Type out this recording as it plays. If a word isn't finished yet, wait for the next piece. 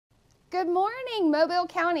Good morning, Mobile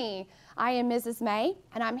County. I am Mrs. May,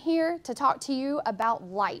 and I'm here to talk to you about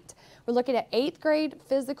light. We're looking at 8th grade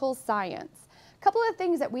physical science. A couple of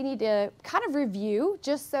things that we need to kind of review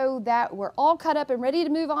just so that we're all caught up and ready to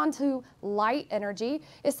move on to light energy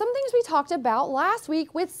is some things we talked about last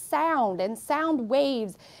week with sound and sound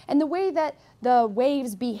waves and the way that the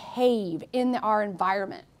waves behave in our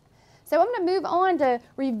environment. So I'm going to move on to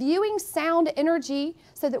reviewing sound energy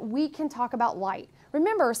so that we can talk about light.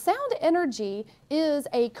 Remember, sound energy is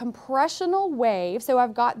a compressional wave. So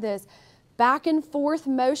I've got this back and forth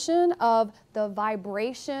motion of the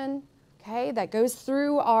vibration, okay, that goes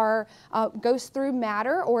through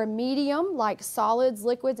matter or a medium like solids,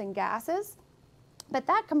 liquids, and gases. But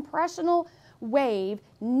that compressional wave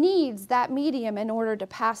needs that medium in order to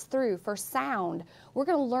pass through. For sound, we're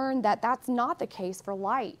going to learn that that's not the case for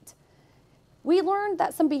light. We learned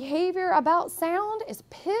that some behavior about sound is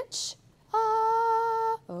pitch,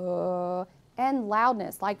 and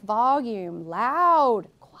loudness, like volume, loud,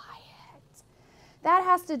 quiet. That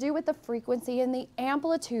has to do with the frequency and the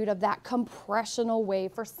amplitude of that compressional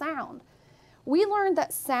wave for sound. We learned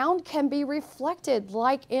that sound can be reflected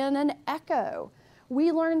like in an echo.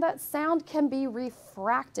 We learned that sound can be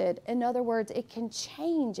refracted. In other words, it can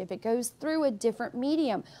change if it goes through a different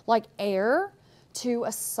medium, like air to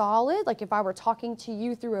a solid. Like if I were talking to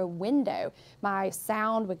you through a window, my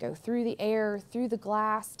sound would go through the air, through the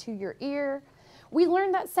glass to your ear. We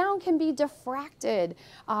learned that sound can be diffracted.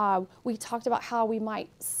 We talked about how we might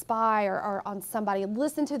spy or on somebody,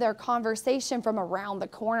 listen to their conversation from around the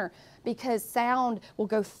corner because sound will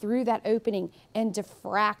go through that opening and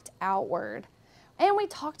diffract outward. And we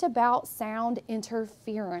talked about sound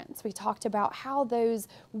interference. We talked about how those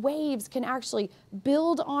waves can actually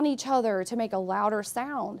build on each other to make a louder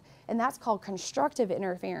sound, and that's called constructive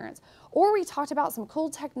interference. Or we talked about some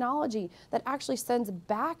cool technology that actually sends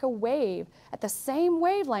back a wave at the same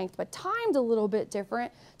wavelength, but timed a little bit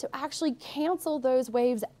different to actually cancel those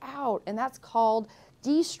waves out, and that's called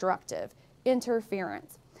destructive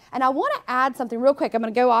interference. And I want to add something real quick. I'm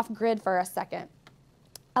going to go off grid for a second.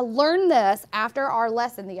 I learned this after our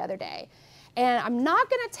lesson the other day, and I'm not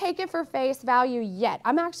going to take it for face value yet.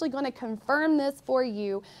 I'm actually going to confirm this for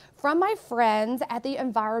you from my friends at the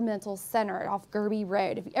Environmental Center off Gerby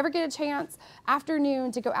Road. If you ever get a chance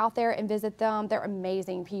afternoon to go out there and visit them, they're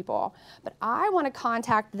amazing people. But I want to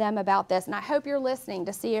contact them about this, and I hope you're listening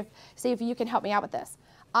to see if you can help me out with this.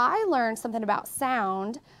 I learned something about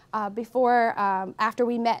sound after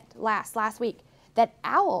we met last week. That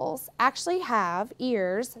owls actually have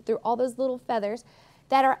ears through all those little feathers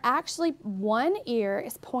that are actually, one ear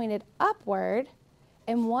is pointed upward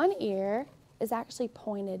and one ear is actually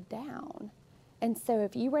pointed down. And so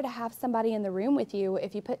if you were to have somebody in the room with you,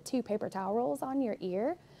 if you put 2 paper towel rolls on your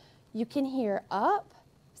ear, you can hear up,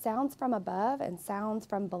 sounds from above, and sounds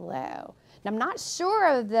from below. Now, I'm not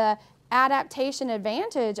sure of the adaptation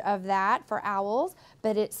advantage of that for owls,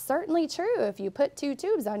 but it's certainly true. If you put 2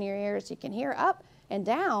 tubes on your ears, you can hear up and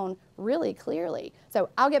down really clearly. So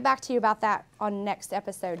I'll get back to you about that on next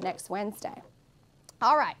episode, next Wednesday.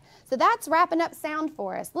 All right, so that's wrapping up sound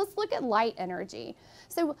for us. Let's look at light energy.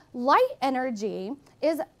 So light energy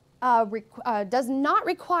does not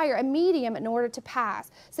require a medium in order to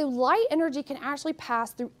pass. So light energy can actually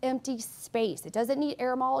pass through empty space. It doesn't need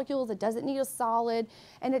air molecules, it doesn't need a solid,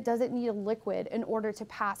 and it doesn't need a liquid in order to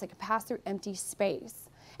pass. It can pass through empty space.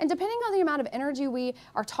 And depending on the amount of energy we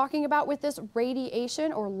are talking about with this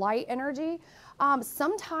radiation or light energy,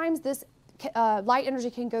 sometimes this light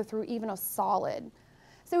energy can go through even a solid.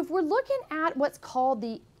 So if we're looking at what's called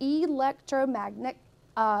the electromagnetic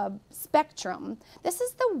spectrum, this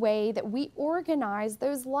is the way that we organize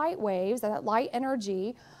those light waves, that light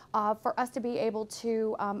energy, for us to be able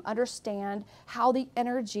to understand how the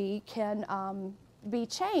energy can be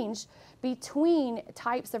changed between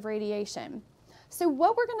types of radiation. So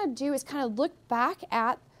what we're going to do is kind of look back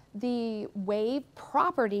at the wave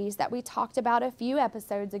properties that we talked about a few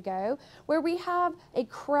episodes ago, where we have a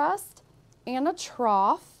crust and a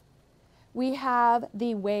trough. We have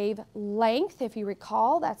the wave length, if you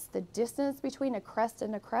recall, that's the distance between a crest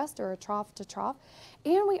and a crest, or a trough to trough.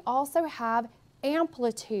 And we also have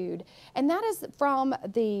amplitude, and that is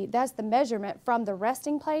that's the measurement from the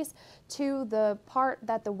resting place to the part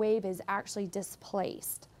that the wave is actually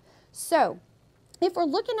displaced. So if we're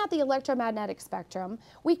looking at the electromagnetic spectrum,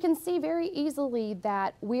 we can see very easily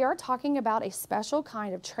that we are talking about a special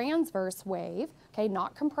kind of transverse wave, okay,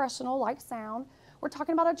 not compressional like sound. We're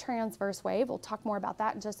talking about a transverse wave. We'll talk more about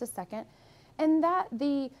that in just a second. And that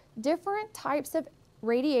the different types of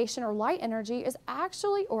radiation or light energy is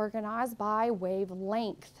actually organized by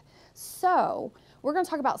wavelength. So We're going to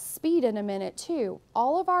talk about speed in a minute too.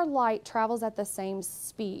 All of our light travels at the same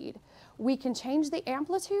speed. We can change the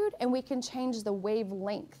amplitude and we can change the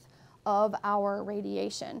wavelength of our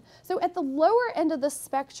radiation. So at the lower end of the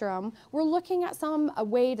spectrum, we're looking at a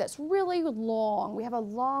wave that's really long. We have a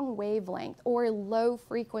long wavelength or a low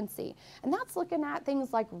frequency. And that's looking at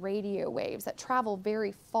things like radio waves that travel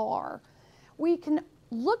very far. We can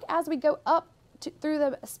look as we go up through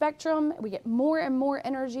the spectrum, we get more and more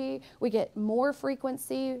energy, we get more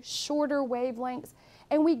frequency, shorter wavelengths,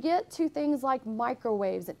 and we get to things like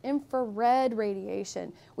microwaves and infrared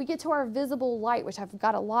radiation. We get to our visible light, which I've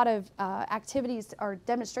got a lot of activities or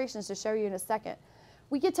demonstrations to show you in a second.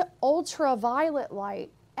 We get to ultraviolet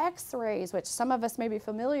light, X-rays, which some of us may be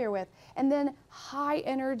familiar with, and then high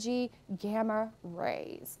energy gamma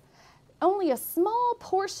rays. Only a small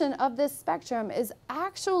portion of this spectrum is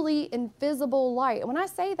actually invisible light. And when I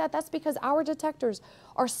say that, that's because our detectors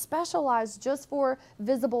are specialized just for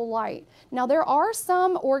visible light. Now, there are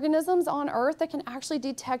some organisms on Earth that can actually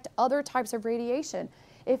detect other types of radiation.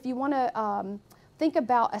 If you want to think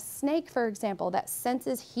about a snake, for example, that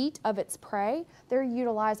senses heat of its prey, they're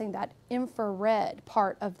utilizing that infrared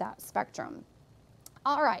part of that spectrum.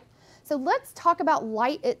 All right. So let's talk about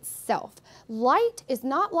light itself. Light is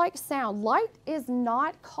not like sound. Light is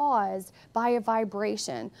not caused by a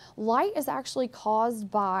vibration. Light is actually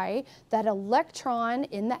caused by that electron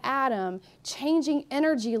in the atom changing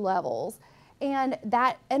energy levels, and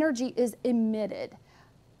that energy is emitted.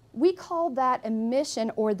 We call that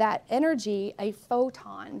emission or that energy a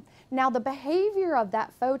photon. Now, the behavior of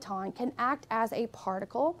that photon can act as a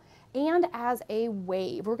particle and as a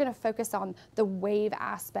wave. We're going to focus on the wave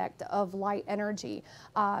aspect of light energy.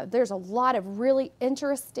 There's a lot of really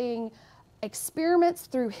interesting experiments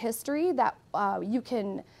through history that you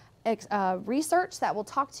can research that will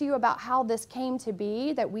talk to you about how this came to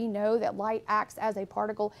be, that we know that light acts as a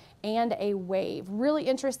particle and a wave. Really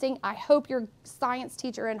interesting. I hope your science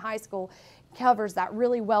teacher in high school covers that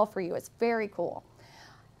really well for you. It's very cool.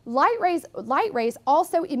 Light rays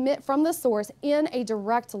also emit from the source in a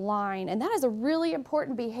direct line, and that is a really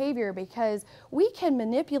important behavior because we can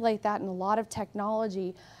manipulate that in a lot of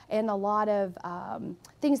technology and a lot of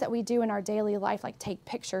things that we do in our daily life, like take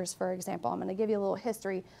pictures, for example. I'm going to give you a little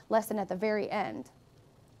history lesson at the very end.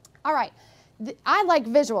 All right. I like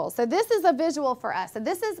visuals, so this is a visual for us. So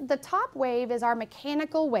this is the top wave is our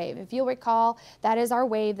mechanical wave. If you'll recall, that is our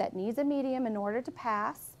wave that needs a medium in order to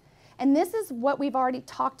pass. And this is what we've already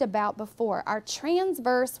talked about before, our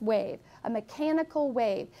transverse wave, a mechanical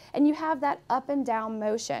wave. And you have that up and down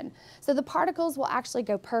motion. So the particles will actually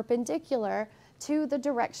go perpendicular to the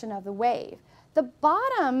direction of the wave. The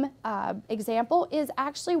bottom example is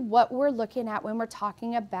actually what we're looking at when we're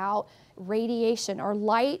talking about radiation or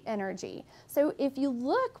light energy. So if you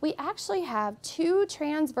look, we actually have two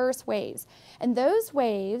transverse waves, and those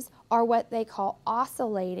waves are what they call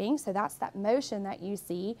oscillating, so that's that motion that you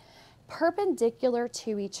see, perpendicular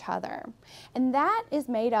to each other. And that is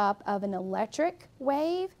made up of an electric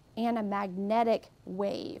wave and a magnetic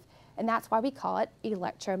wave. And that's why we call it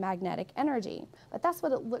electromagnetic energy. But that's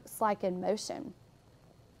what it looks like in motion.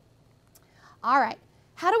 All right,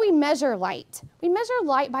 how do we measure light? We measure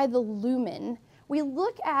light by the lumen. We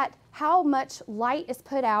look at how much light is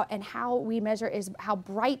put out, and how we measure is how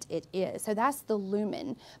bright it is. So that's the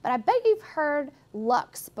lumen. But I bet you've heard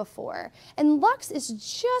lux before. And lux is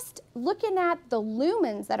just looking at the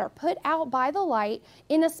lumens that are put out by the light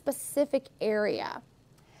in a specific area.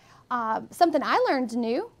 Something I learned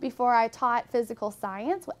new before I taught physical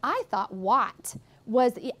science, I thought watt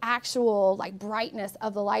was the actual brightness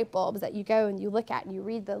of the light bulbs that you go and you look at and you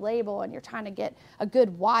read the label and you're trying to get a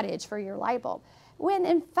good wattage for your light bulb. When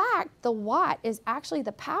in fact, the watt is actually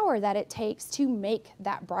the power that it takes to make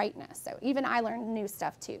that brightness. So even I learned new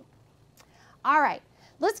stuff too. All right,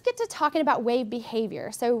 let's get to talking about wave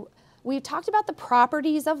behavior. So we've talked about the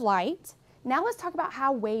properties of light. Now let's talk about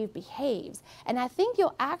how wave behaves. And I think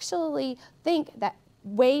you'll actually think that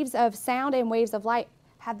waves of sound and waves of light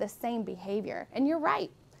have the same behavior. And you're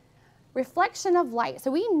right. Reflection of light.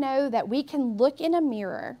 So we know that we can look in a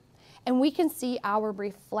mirror and we can see our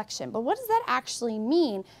reflection. But what does that actually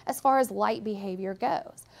mean as far as light behavior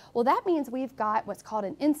goes? Well, that means we've got what's called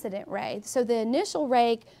an incident ray. So the initial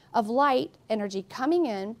ray of light energy coming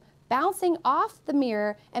in, bouncing off the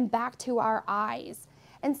mirror and back to our eyes.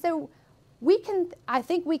 And so I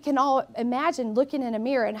think we can all imagine looking in a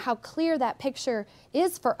mirror and how clear that picture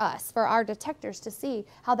is for us, for our detectors to see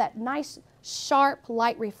how that nice, sharp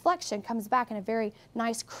light reflection comes back in a very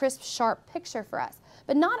nice, crisp, sharp picture for us.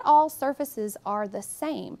 But not all surfaces are the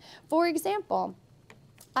same. For example,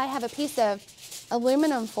 I have a piece of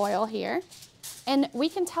aluminum foil here, And we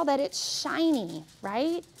can tell that it's shiny,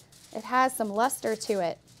 right? It has some luster to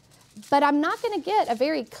it. But I'm not going to get a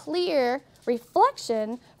very clear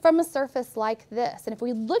reflection from a surface like this. And if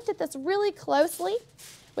we looked at this really closely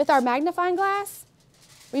with our magnifying glass,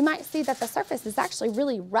 we might see that the surface is actually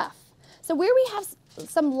really rough. So where we have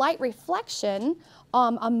some light reflection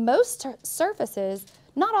on most surfaces,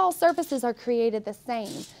 not all surfaces are created the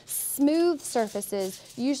same. Smooth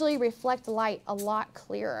surfaces usually reflect light a lot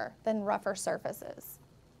clearer than rougher surfaces.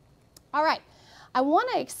 All right, I want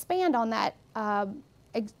to expand on that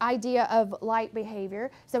idea of light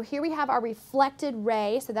behavior. So here we have our reflected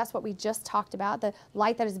ray, so that's what we just talked about, the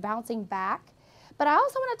light that is bouncing back. But I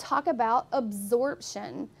also want to talk about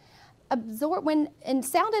absorption. And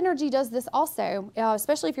sound energy does this also,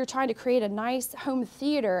 especially if you're trying to create a nice home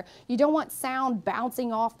theater. You don't want sound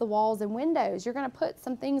bouncing off the walls and windows. You're going to put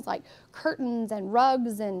some things like curtains and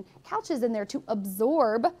rugs and couches in there to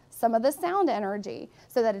absorb some of the sound energy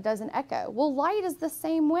so that it doesn't echo. Well, light is the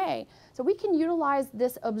same way. So we can utilize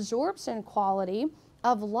this absorption quality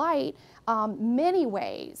of light many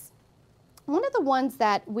ways. One of the ones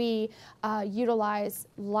that we utilize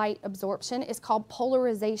light absorption is called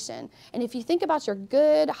polarization. And if you think about your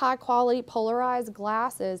good, high quality polarized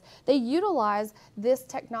glasses, they utilize this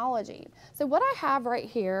technology. So what I have right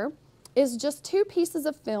here is just two pieces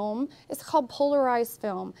of film. It's called polarized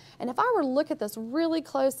film. And if I were to look at this really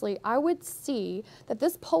closely, I would see that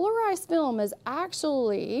this polarized film is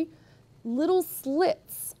actually little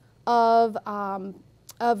slits of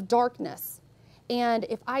darkness. And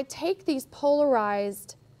if I take these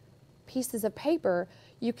polarized pieces of paper,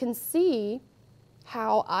 you can see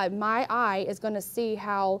how my eye is going to see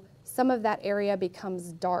how some of that area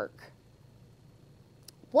becomes dark.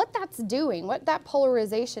 What that's doing, what that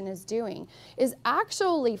polarization is doing, is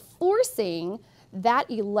actually forcing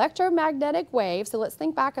that electromagnetic wave. So let's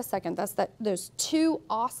think back a second. That's those two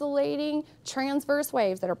oscillating transverse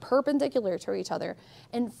waves that are perpendicular to each other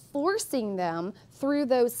and forcing them through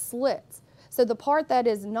those slits. So the part that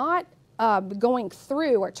is not going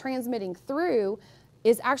through or transmitting through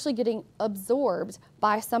is actually getting absorbed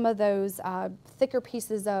by some of those thicker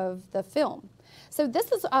pieces of the film. So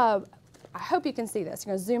this is, I hope you can see this.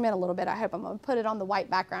 You're going to zoom in a little bit. I hope I'm going to put it on the white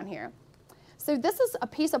background here. So this is a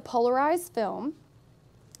piece of polarized film.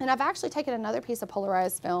 And I've actually taken another piece of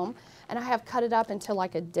polarized film and I have cut it up into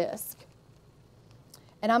like a disc.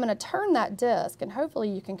 And I'm going to turn that disc and hopefully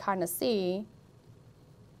you can kind of see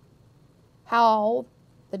how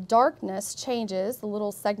the darkness changes, the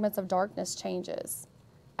little segments of darkness changes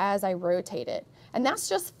as I rotate it. And that's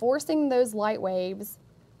just forcing those light waves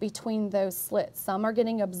between those slits. Some are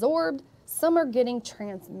getting absorbed, some are getting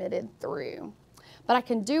transmitted through. But I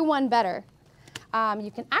can do one better.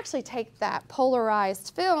 You can actually take that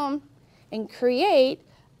polarized film and create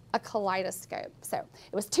a kaleidoscope. So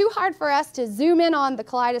it was too hard for us to zoom in on the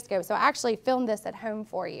kaleidoscope, so I actually filmed this at home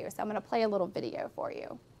for you. So I'm going to play a little video for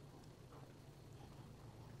you.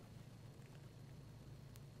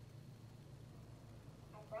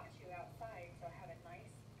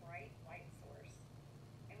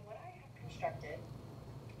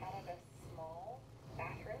 Out of a small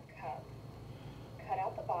bathroom cup, cut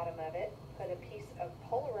out the bottom of it, put a piece of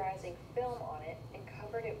polarizing film on it, and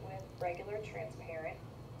covered it with regular transparent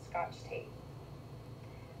Scotch tape.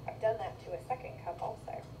 I've done that to a second cup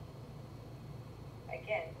also.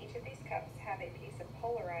 Again, each of these cups have a piece of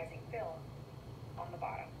polarizing film on the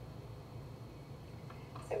bottom.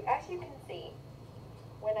 So as you can see,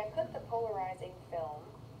 when I put the polarizing film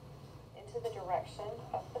into the direction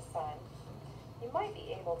of the sun, you might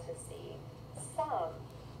be able to see some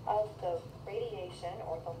of the radiation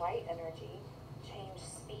or the light energy change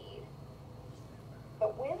speed.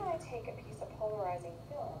 But when I take a piece of polarizing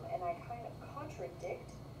film and I kind of contradict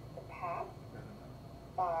the path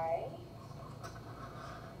by,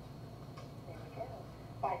 there we go,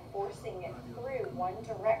 by forcing it through one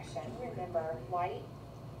direction, remember light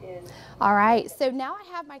is... All right, so now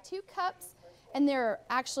I have my two cups and they're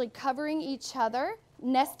actually covering each other,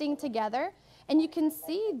 nesting together. And you can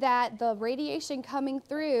see that the radiation coming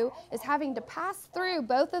through is having to pass through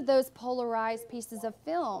both of those polarized pieces of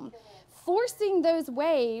film, forcing those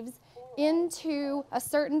waves into a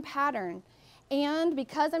certain pattern. And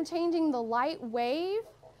because I'm changing the light wave,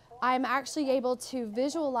 I'm actually able to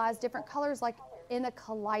visualize different colors like in a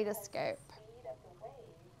kaleidoscope.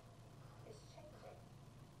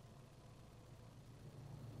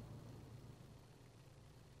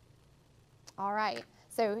 All right,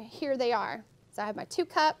 so here they are. So I have my two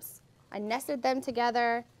cups, I nested them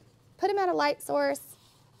together, put them at a light source,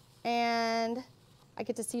 and I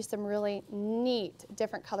get to see some really neat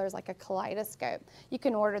different colors like a kaleidoscope. You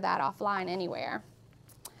can order that offline anywhere.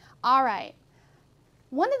 All right.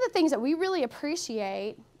 One of the things that we really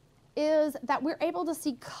appreciate is that we're able to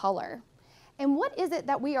see color. And what is it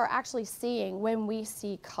that we are actually seeing when we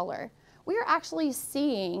see color? We are actually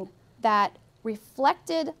seeing that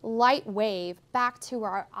reflected light wave back to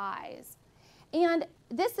our eyes. And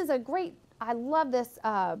this is a great, I love this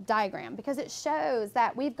diagram because it shows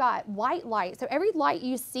that we've got white light. So every light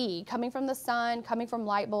you see coming from the sun, coming from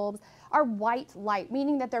light bulbs, are white light,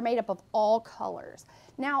 meaning that they're made up of all colors.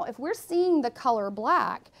 Now, if we're seeing the color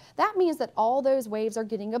black, that means that all those waves are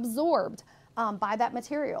getting absorbed by that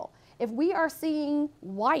material. If we are seeing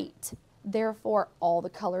white, therefore all the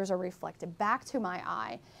colors are reflected back to my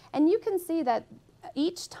eye. And you can see that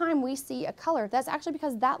each time we see a color, that's actually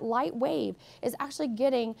because that light wave is actually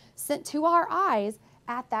getting sent to our eyes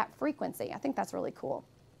at that frequency. I think that's really cool.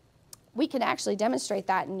 We can actually demonstrate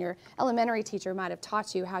that, and your elementary teacher might have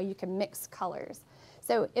taught you how you can mix colors.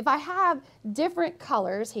 So if I have different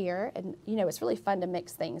colors here, and you know, it's really fun to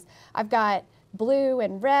mix things. I've got blue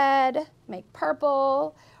and red, make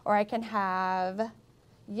purple, or I can have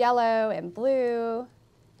yellow and blue,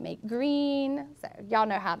 make green. So y'all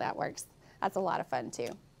know how that works. That's a lot of fun too.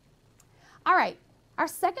 All right, our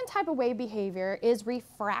second type of wave behavior is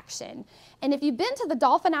refraction. And if you've been to the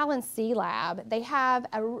Dauphin Island Sea Lab, they have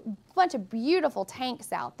a bunch of beautiful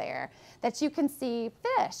tanks out there that you can see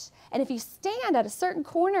fish. And if you stand at a certain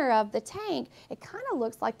corner of the tank, it kind of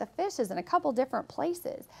looks like the fish is in a couple different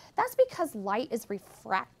places. That's because light is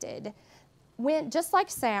refracted. Just like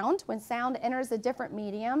sound, when sound enters a different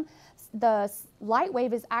medium, the light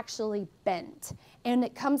wave is actually bent and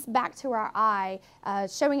it comes back to our eye,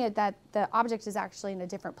 showing it that the object is actually in a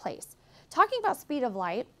different place. Talking about speed of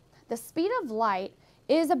light, the speed of light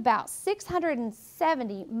is about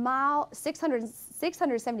 670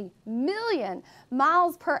 million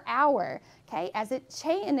miles per hour, okay,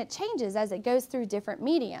 and it changes as it goes through different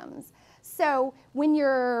mediums. So when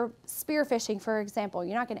you're spearfishing, for example,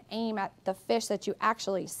 you're not going to aim at the fish that you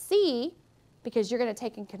actually see because you're going to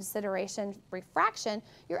take in consideration refraction.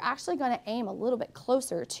 You're actually going to aim a little bit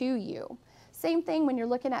closer to you. Same thing when you're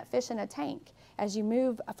looking at fish in a tank. As you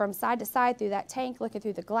move from side to side through that tank, looking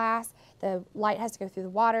through the glass, the light has to go through the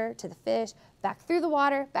water to the fish, back through the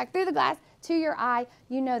water, back through the glass to your eye.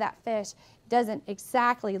 You know that fish doesn't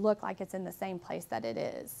exactly look like it's in the same place that it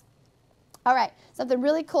is. All right, something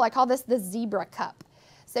really cool. I call this the zebra cup.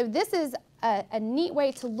 So this is a neat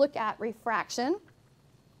way to look at refraction.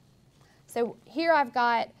 So here I've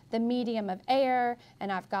got the medium of air,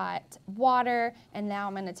 and I've got water, and now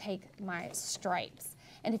I'm going to take my stripes.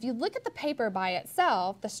 And if you look at the paper by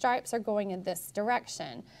itself, the stripes are going in this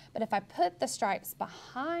direction. But if I put the stripes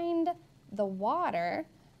behind the water,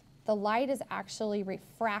 the light is actually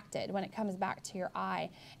refracted when it comes back to your eye.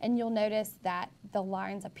 And you'll notice that the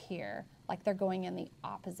lines appear like they're going in the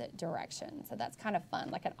opposite direction. So that's kind of fun,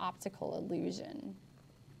 like an optical illusion.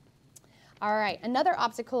 All right, another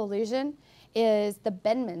optical illusion is the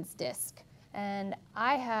Bendman's disc. And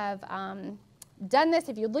I have done this.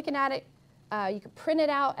 If you're looking at it, you could print it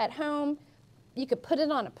out at home. You could put it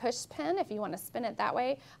on a push pin if you want to spin it that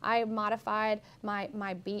way. I modified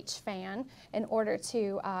my beach fan in order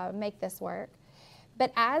to make this work.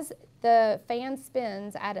 But as the fan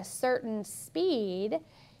spins at a certain speed,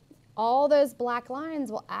 all those black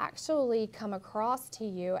lines will actually come across to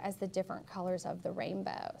you as the different colors of the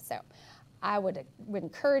rainbow. So I would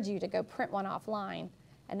encourage you to go print one offline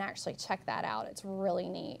and actually check that out. It's really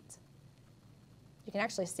neat. You can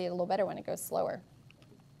actually see it a little better when it goes slower.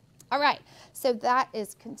 All right, so that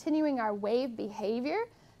is continuing our wave behavior.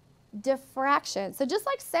 Diffraction. So just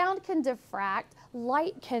like sound can diffract,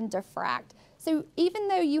 light can diffract. So even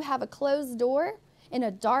though you have a closed door in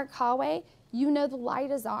a dark hallway, you know the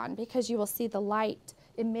light is on because you will see the light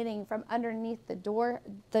emitting from underneath the door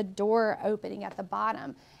opening at the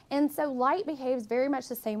bottom. And so light behaves very much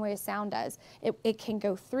the same way as sound does. It can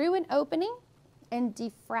go through an opening and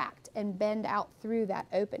diffract and bend out through that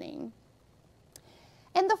opening.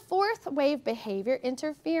 And the fourth wave behavior,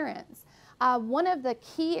 interference. One of the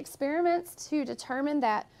key experiments to determine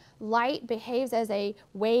that light behaves as a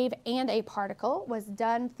wave and a particle was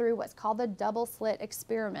done through what's called the double slit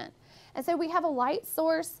experiment. And so we have a light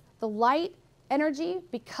source. The light energy,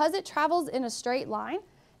 because it travels in a straight line,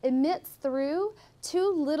 emits through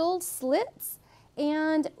two little slits.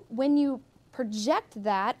 And when you project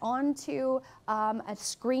that onto a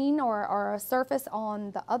screen or a surface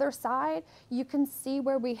on the other side, you can see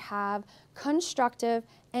where we have constructive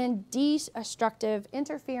and destructive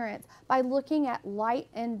interference by looking at light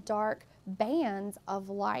and dark bands of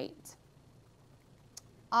light.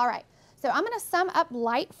 All right, so I'm going to sum up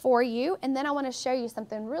light for you, and then I want to show you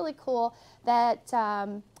something really cool that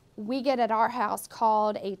we get at our house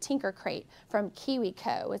called a Tinker Crate from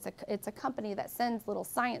KiwiCo. It's a company that sends little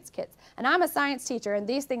science kits, and I'm a science teacher, and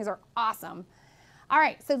these things are awesome. All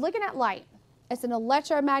right, so looking at light, it's an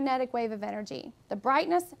electromagnetic wave of energy. The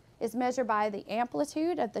brightness is measured by the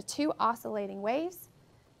amplitude of the two oscillating waves.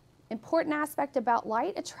 Important aspect about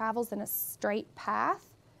light, it travels in a straight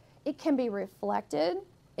path. It can be reflected,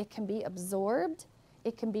 it can be absorbed,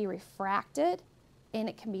 it can be refracted, and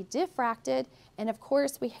it can be diffracted, and of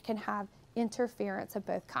course we can have interference of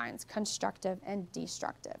both kinds, constructive and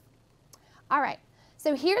destructive. All right,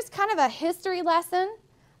 so here's kind of a history lesson.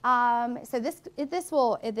 So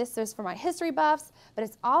this is for my history buffs, but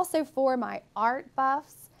it's also for my art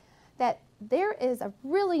buffs, that there is a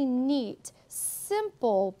really neat,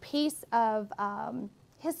 simple piece of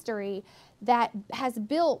history that has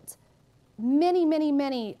built many, many,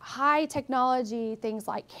 many high technology things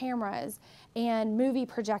like cameras and movie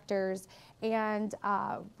projectors and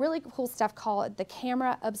really cool stuff called the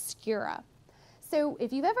camera obscura. So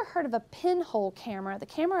if you've ever heard of a pinhole camera, the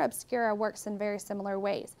camera obscura works in very similar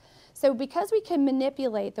ways. So because we can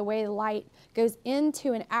manipulate the way light goes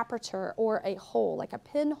into an aperture or a hole, like a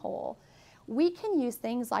pinhole, we can use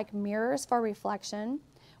things like mirrors for reflection.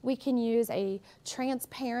 We can use a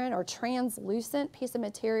transparent or translucent piece of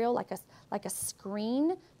material like a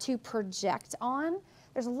screen to project on.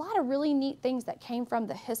 There's a lot of really neat things that came from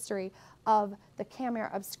the history of the camera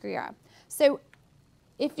obscura. So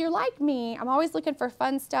if you're like me, I'm always looking for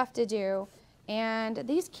fun stuff to do, and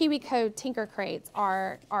these KiwiCo Tinker Crates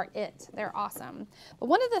are it. They're awesome. But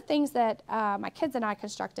one of the things that my kids and I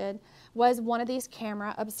constructed was one of these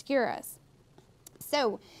camera obscuras.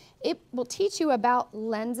 So it will teach you about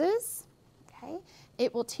lenses, okay?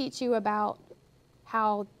 It will teach you about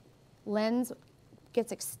how lens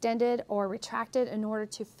gets extended or retracted in order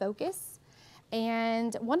to focus.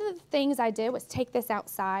 And one of the things I did was take this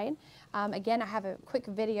outside. Again, I have a quick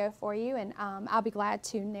video for you, and I'll be glad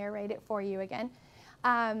to narrate it for you again.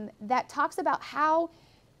 That talks about how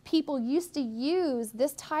people used to use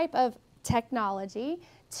this type of technology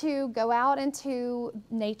to go out into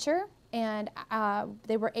nature, and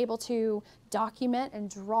they were able to document and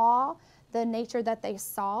draw the nature that they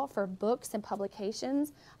saw for books and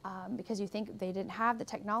publications, because you think they didn't have the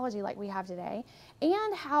technology like we have today,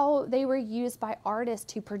 and how they were used by artists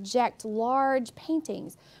to project large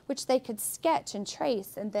paintings, which they could sketch and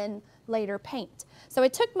trace and then later paint. So I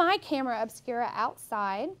took my camera obscura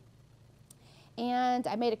outside, and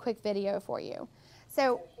I made a quick video for you.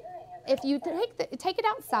 So if you take it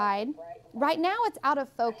outside, right now it's out of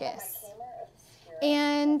focus.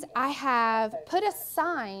 And I have put a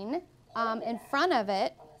sign in front of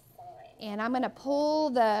it, and I'm going to pull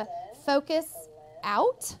the focus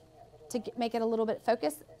out to make it a little bit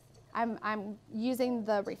focused. I'm using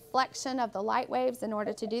the reflection of the light waves in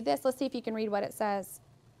order to do this. Let's see if you can read what it says.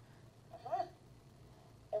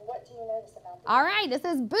 And what do you notice about All right, it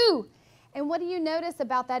says boo. And what do you notice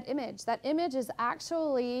about that image? That image is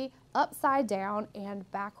actually upside down and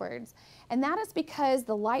backwards. And that is because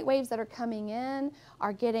the light waves that are coming in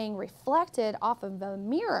are getting reflected off of the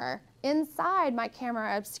mirror inside my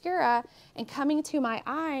camera obscura and coming to my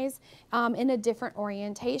eyes in a different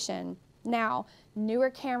orientation. Now,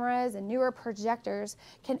 newer cameras and newer projectors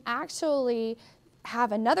can actually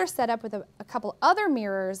have another setup with a couple other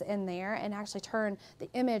mirrors in there and actually turn the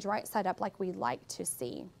image right side up like we like to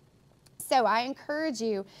see. So I encourage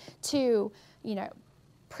you to,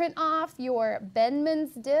 print off your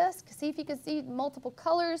Bendman's disc. See if you can see multiple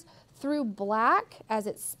colors through black as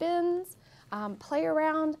it spins. Play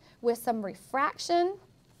around with some refraction.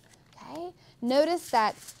 Okay. Notice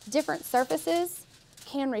that different surfaces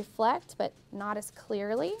can reflect, but not as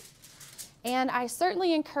clearly. And I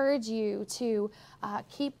certainly encourage you to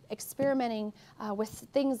keep experimenting with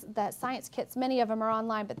things that science kits, many of them are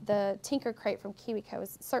online, but the Tinker Crate from KiwiCo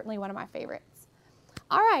is certainly one of my favorites.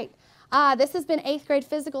 All right, this has been 8th grade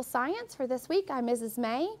physical science for this week. I'm Mrs.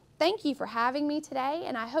 May. Thank you for having me today,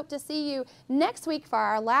 and I hope to see you next week for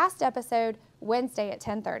our last episode, Wednesday at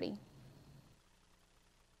 10:30.